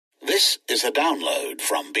This is a download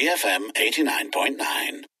from BFM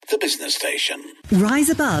 89.9, the business station. Rise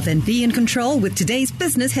above and be in control with today's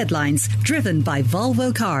business headlines, driven by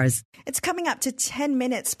Volvo Cars. It's coming up to 10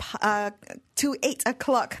 minutes to 8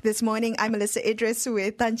 o'clock this morning. I'm Melissa Idris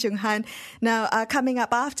with Tan Chung Han. Now, coming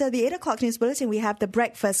up after the 8 o'clock news bulletin, we have the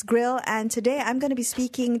Breakfast Grill. And today I'm going to be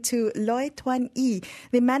speaking to Loy Tuan Ee,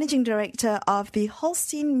 the managing director of the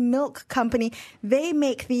Holstein Milk Company. They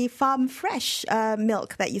make the farm fresh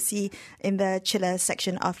milk that you see in the chiller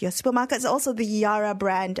section of your supermarkets. Also the Yara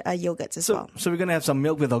brand yogurts as well. So we're going to have some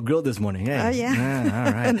milk with our grill this morning, eh? Oh, yeah.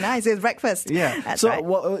 All right. Nice. It's breakfast. Yeah. That's so, right.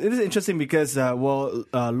 well, it is interesting because,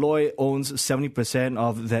 Loy owns 70%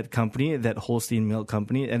 of that company, that Holstein Milk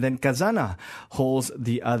Company, and then Khazanah holds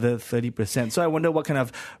the other 30%. So I wonder what kind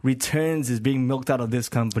of returns is being milked out of this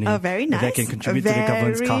company. Oh, very nice. That can contribute to the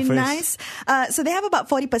government's coffers. Very nice. So they have about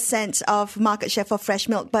 40% of market share for fresh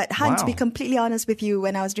milk. But Han, to be completely honest with you,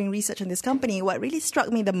 when I was doing research on this company, what really struck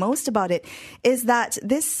me the most about it is that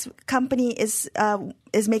this company is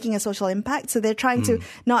making a social impact. So they're trying to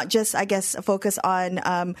not just, I guess, focus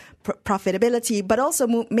on profitability, but also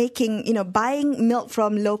buying milk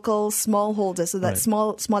from local smallholders, so that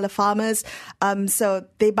smaller farmers. So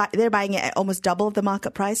they're buying it at almost double the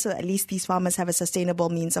market price. So at least these farmers have a sustainable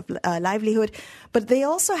means of livelihood. But they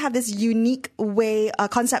also have this unique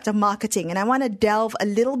concept of marketing. And I want to delve a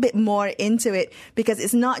little bit more into it because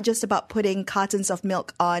it's not just about putting cartons of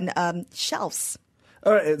milk on shelves.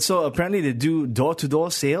 All right, so apparently they do door-to-door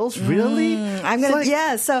sales? Really?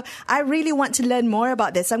 So I really want to learn more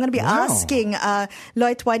about this. I'm going to be asking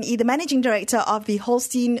Loy Tuan Ee, the managing director of the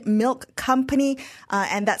Holstein Milk Company,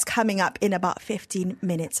 and that's coming up in about 15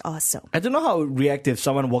 minutes or so. I don't know how it would react if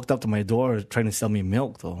someone walked up to my door trying to sell me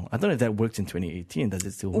milk, though. I don't know if that works in 2018. Does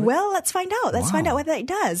it still work? Well, let's find out. Let's find out whether it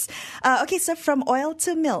does. So from oil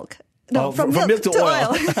to milk. No, from milk to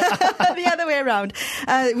oil. The other way around.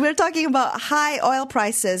 We're talking about high oil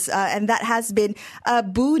prices, and that has been a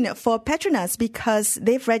boon for Petronas because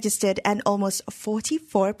they've registered an almost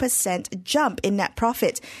 44% jump in net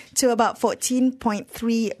profit to about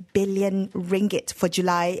 14.3 billion ringgit for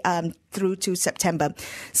July through to September.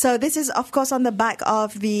 So this is, of course, on the back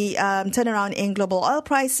of the turnaround in global oil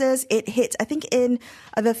prices. It hit, I think, in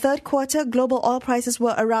the third quarter, global oil prices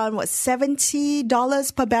were around,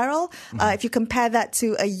 $70 per barrel. If you compare that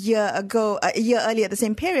to a year earlier, the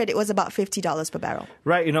same period, it was about $50 per barrel.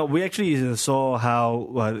 Right. We actually saw how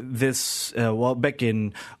back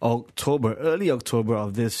in early October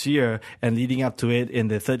of this year, and leading up to it in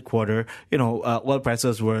the third quarter, oil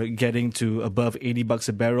prices were getting to above $80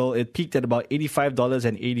 a barrel. It peaked at about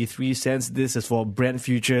 $85.83. This is for Brent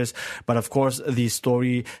futures. But of course, the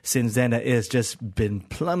story since then has just been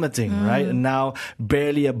plummeting, right? And now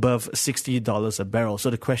barely above $60 a barrel. So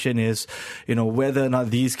the question is, whether or not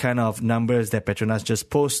these kind of numbers that Petronas just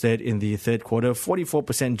posted in the third quarter,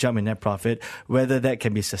 44% jump in net profit, whether that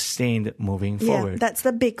can be sustained moving forward. Yeah, that's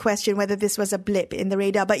the big question, whether this was a blip in the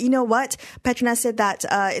radar. But you know what? Petronas said that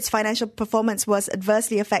its financial performance was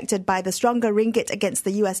adversely affected by the stronger ringgit against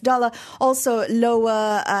the US dollar, also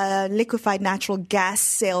lower liquefied natural gas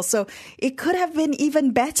sales. So it could have been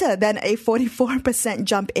even better than a 44%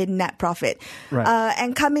 jump in net profit. Right.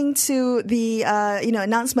 And coming to the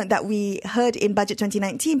announcement that we heard in Budget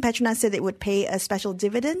 2019, Petronas said it would pay a special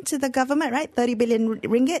dividend to the government, right? 30 billion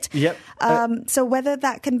ringgit. Yep. So whether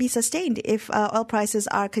that can be sustained if oil prices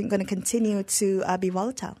are going to continue to be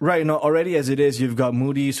volatile. Right. Already as it is, you've got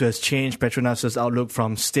Moody's who has changed Petronas' outlook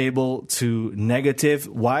from stable to negative.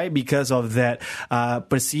 Why? Because of that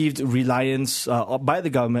perceived reliance by the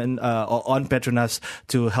government on Petronas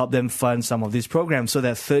to help them fund some of these programs. So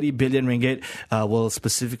that 30 billion ringgit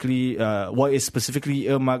is specifically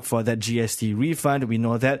earmarked for that GST refund. We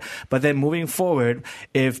know that. But then moving forward,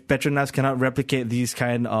 if Petronas cannot replicate these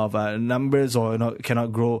kind of numbers or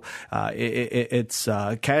cannot grow its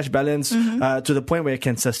cash balance to the point where it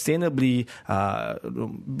can sustainably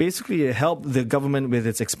basically help the government with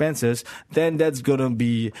its expenses, then that's going to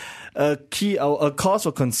be a cause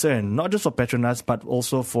for concern, not just for Petronas, but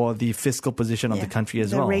also for the fiscal position of the country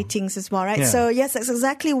as well. The ratings as well, right? Yeah. So yes, that's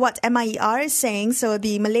exactly what MIER is saying. So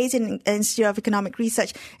the Malaysian Institute of Economic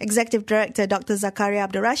Research Executive Director Dr. Zakaria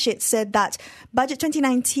Abdul Rashid said that Budget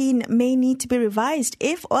 2019 may need to be revised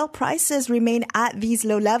if oil prices remain at these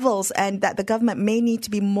low levels, and that the government may need to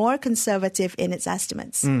be more conservative in its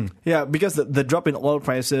estimates. Yeah, because the drop in oil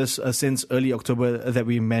prices since early October that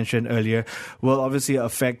we mentioned earlier will obviously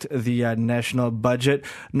affect impact the national budget.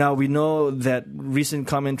 Now, we know that recent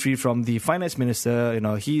commentary from the finance minister,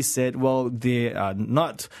 he said, well, they are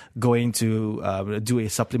not going to do a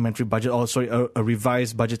supplementary budget, a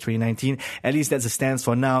revised budget 2019. At least that's a stance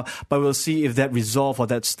for now. But we'll see if that resolve or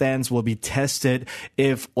that stance will be tested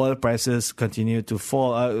if oil prices continue to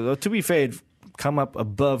fall. To be fair, come up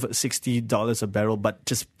above $60 a barrel, but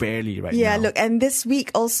just barely right now. Yeah, look, and this week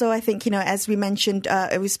also, I think, as we mentioned,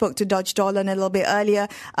 we spoke to Dodge Dolan a little bit earlier,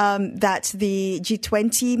 that the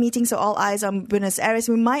G20 meeting, so all eyes on Buenos Aires,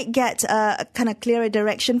 we might get a kind of clearer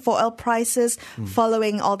direction for oil prices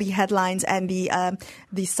following all the headlines and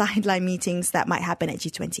the sideline meetings that might happen at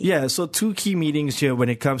G20. Yeah, so two key meetings here when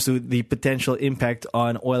it comes to the potential impact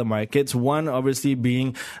on oil markets. One, obviously,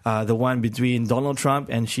 being the one between Donald Trump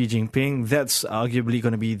and Xi Jinping. That's arguably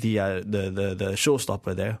going to be the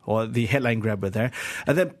showstopper there, or the headline grabber there.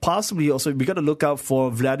 And then possibly also, we got to look out for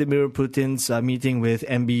Vladimir Putin's meeting with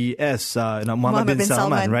MBS, Mohammed bin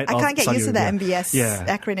Salman, right? I can't get used to the MBS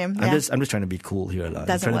acronym. I'm just trying to be cool here.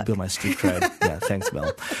 I'm trying to build my street cred. Yeah, thanks,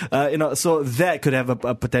 Mel. So that could have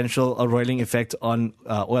a potential roiling effect on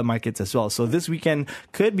oil markets as well. So this weekend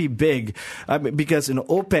could be big because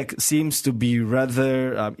OPEC seems to be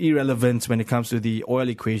rather irrelevant when it comes to the oil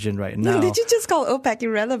equation right now. Did you just call OPEC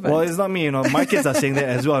irrelevant? Well, it's not me. Markets are saying that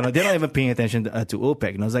as well. They're not even paying attention to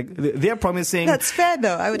OPEC. It's like they're promising. That's fair,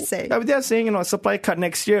 though, I would say. They're saying supply cut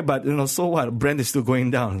next year, but so what? Brent is still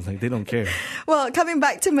going down. It's like they don't care. Well, coming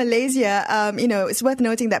back to Malaysia, it's worth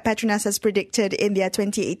noting that Petronas has predicted in their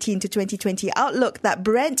 2018 to 2020 outlook that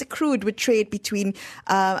Brent crude would trade between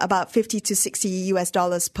about $50 to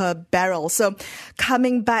 $60 per barrel. So,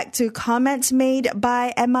 coming back to comments made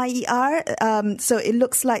by MIER, so it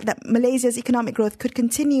looks like that Malaysia's economic growth could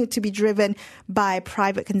continue to be driven by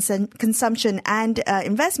private consumption and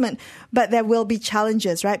investment, but there will be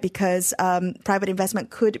challenges, right? Because private investment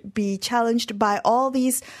could be challenged by all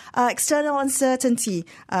these external uncertainty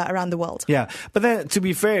around the world. Yeah, but then to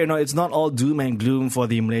be fair, it's not all doom and gloom for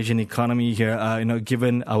the Malaysian economy here,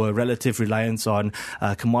 given our relative reliance on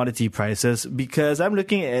commodity prices, because I'm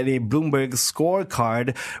looking at a Bloomberg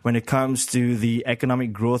scorecard when it comes to the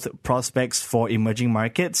economic growth prospects for emerging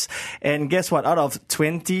markets. And guess what? Out of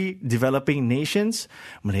 20 developing nations,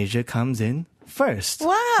 Malaysia comes in first.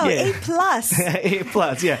 Wow, yeah. A+.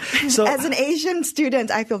 A+, yeah. So as an Asian student,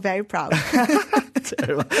 I feel very proud.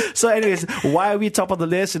 Terrible. So anyways, why are we top of the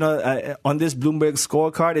list? On this Bloomberg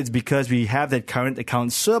scorecard, it's because we have that current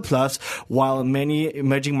account surplus while many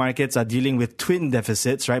emerging markets are dealing with twin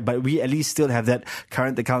deficits, right? But we at least still have that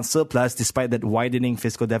current account surplus despite that widening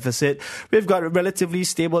fiscal deficit. We've got a relatively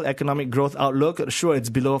stable economic growth outlook. Sure, it's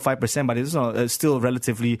below 5%, but it's still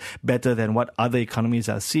relatively better than what other economies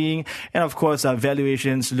are seeing. And of course,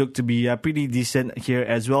 valuations look to be pretty decent here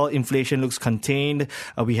as well. Inflation looks contained.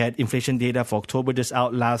 We had inflation data for October just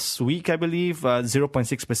out last week, I believe,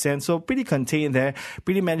 0.6%. So pretty contained there,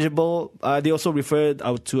 pretty manageable. They also referred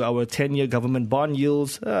to our 10-year government bond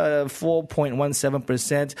yields,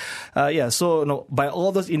 4.17%. So by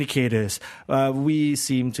all those indicators, we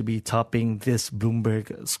seem to be topping this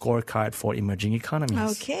Bloomberg scorecard for emerging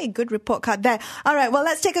economies. Okay, good report card there. All right, well,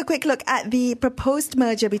 let's take a quick look at the proposed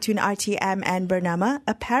merger between RTM and Bernama.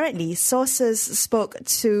 Apparently, sources spoke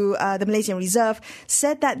to the Malaysian Reserve,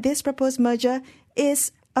 said that this proposed merger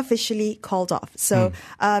is officially called off. So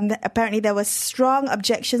apparently there were strong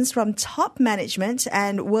objections from top management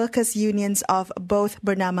and workers' unions of both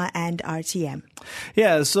Bernama and RTM.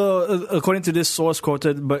 Yeah, so according to this source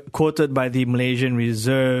quoted by the Malaysian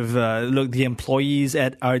Reserve, look, the employees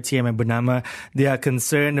at RTM and Bernama, they are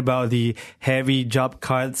concerned about the heavy job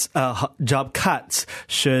cuts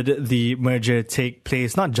should the merger take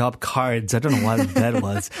place. Not job cards, I don't know what that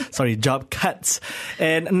was. Sorry, job cuts.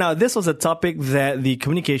 And now this was a topic that the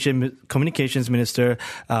Communications Minister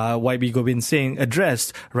YB Gobind Singh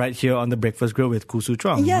addressed right here on the Breakfast Grill with Kusu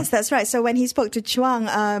Chuang. Yes, that's right. So when he spoke to Chuang,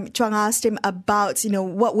 Chuang asked him about,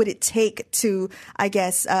 what would it take to, I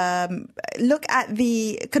guess, look at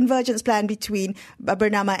the convergence plan between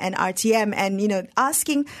Bernama and RTM and,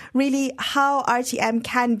 asking really how RTM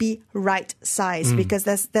can be right-sized because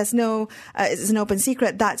there's no, it's an open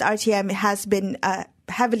secret that RTM has been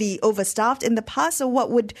heavily overstaffed in the past. So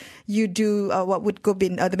what would you do, what would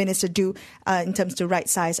Gobind, the minister, do in terms to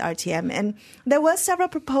right-size RTM? And there were several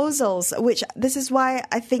proposals, which this is why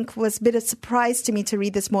I think was a bit of a surprise to me to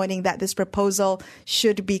read this morning that this proposal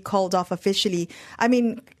should be called off officially. I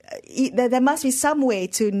mean, there must be some way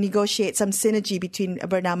to negotiate some synergy between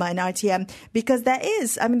Bernama and RTM, because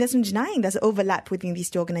there's no denying there's overlap within these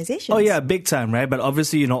two organizations. Oh yeah, big time, right? But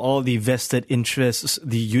obviously, all the vested interests,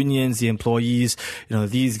 the unions, the employees,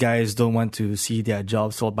 these guys don't want to see their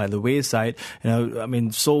jobs fall by the wayside.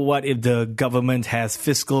 So what if the government has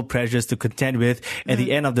fiscal pressures to contend with? At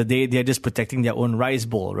the end of the day, they're just protecting their own rice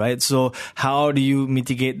bowl, right? So how do you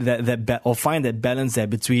mitigate that or find that balance there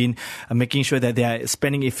between making sure that they are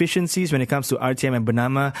spending efficiencies when it comes to RTM and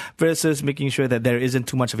Bernama versus making sure that there isn't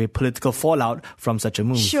too much of a political fallout from such a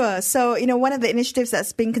move? Sure. So, one of the initiatives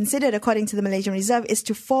that's being considered, according to the Malaysian Reserve, is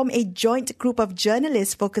to form a joint group of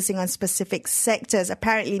journalists focusing on specific sectors.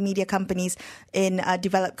 Apparently, media companies in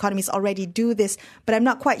developed economies already do this, but I'm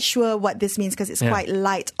not quite sure what this means because it's quite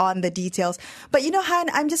light on the details. But, Han,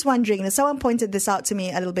 I'm just wondering, someone pointed this out to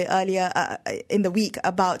me a little bit earlier in the week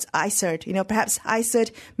about ICERD. Perhaps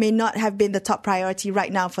ICERD may not have been the top priority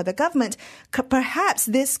right now for the government. Perhaps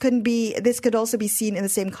this could also be seen in the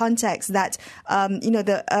same context that,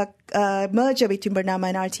 the merger between Bernama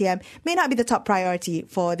and RTM may not be the top priority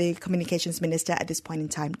for the communications minister at this point in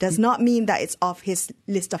time. Does not mean that it's off his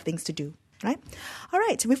list of things to do. Right? All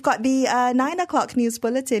right. We've got the 9 o'clock news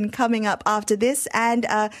bulletin coming up after this, and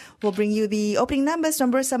we'll bring you the opening numbers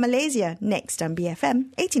from Bursa Malaysia next on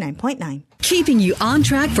BFM 89.9. Keeping you on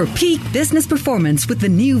track for peak business performance with the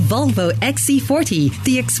new Volvo XC40,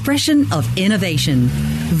 the expression of innovation.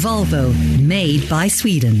 Volvo, made by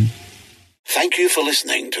Sweden. Thank you for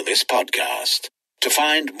listening to this podcast. To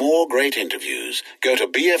find more great interviews, go to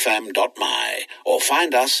bfm.my or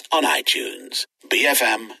find us on iTunes.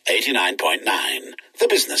 BFM 89.9, the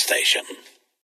business station.